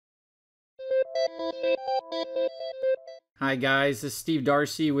Hi guys, this is Steve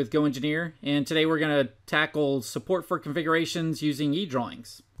Darcey with GoEngineer, and today we're going to tackle support for configurations using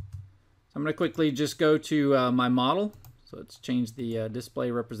eDrawings. So I'm going to quickly just go to my model. So let's change the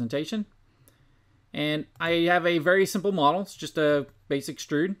display representation. And I have a very simple model. It's just a basic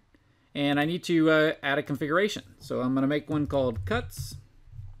extrude. And I need to add a configuration. So I'm going to make one called cuts.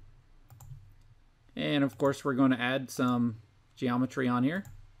 And of course we're going to add some geometry on here.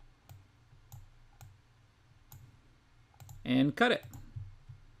 And cut it.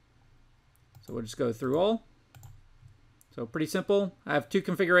 So we'll just go through all. So pretty simple. I have two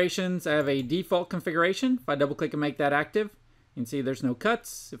configurations. I have a default configuration. If I double click and make that active, you can see there's no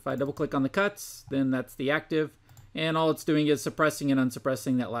cuts. If I double click on the cuts, then that's the active. And all it's doing is suppressing and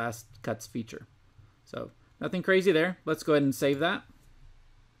unsuppressing that last cuts feature. So nothing crazy there. Let's go ahead and save that.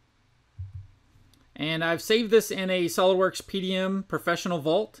 And I've saved this in a SOLIDWORKS PDM Professional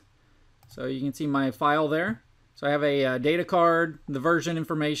Vault. So you can see my file there. So I have a data card, the version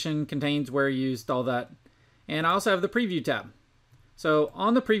information contains where you used all that. And I also have the preview tab. So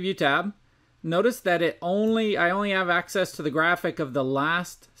on the preview tab, notice that I only have access to the graphic of the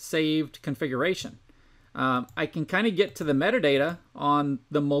last saved configuration. I can kind of get to the metadata on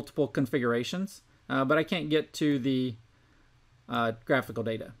the multiple configurations, but I can't get to the graphical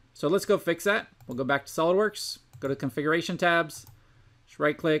data. So let's go fix that. We'll go back to SOLIDWORKS, go to configuration tabs, just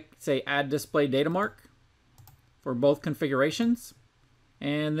right click, say add display data mark for both configurations,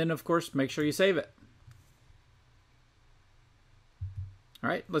 and then of course make sure you save it. All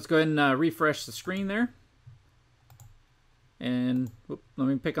right, let's go ahead and refresh the screen there. And let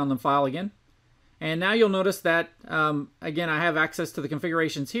me pick on the file again. And now you'll notice that, again, I have access to the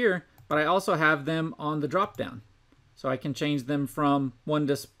configurations here, but I also have them on the drop-down. So I can change them from one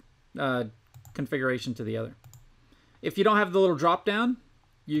configuration to the other. If you don't have the little drop-down,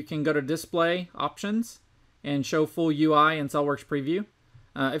 you can go to Display Options and show full UI in SOLIDWORKS Preview.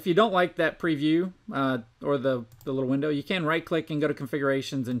 If you don't like that preview or the little window, you can right-click and go to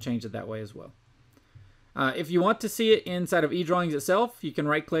Configurations and change it that way as well. If you want to see it inside of eDrawings itself, you can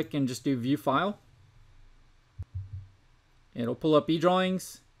right-click and just do View File. It'll pull up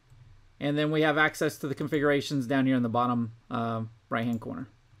eDrawings, and then we have access to the configurations down here in the bottom right-hand corner.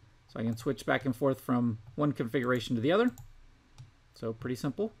 So I can switch back and forth from one configuration to the other. So pretty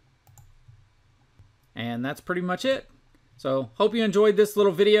simple. And that's pretty much it. So hope you enjoyed this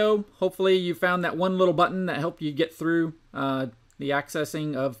little video. Hopefully you found that one little button that helped you get through the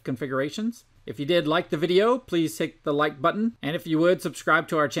accessing of configurations. If you did like the video, please hit the like button. And if you would, subscribe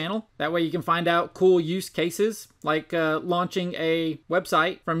to our channel. That way you can find out cool use cases like launching a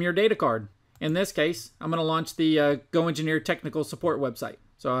website from your data card. In this case, I'm going to launch the GoEngineer technical support website.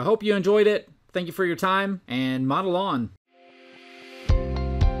 So I hope you enjoyed it. Thank you for your time, and model on.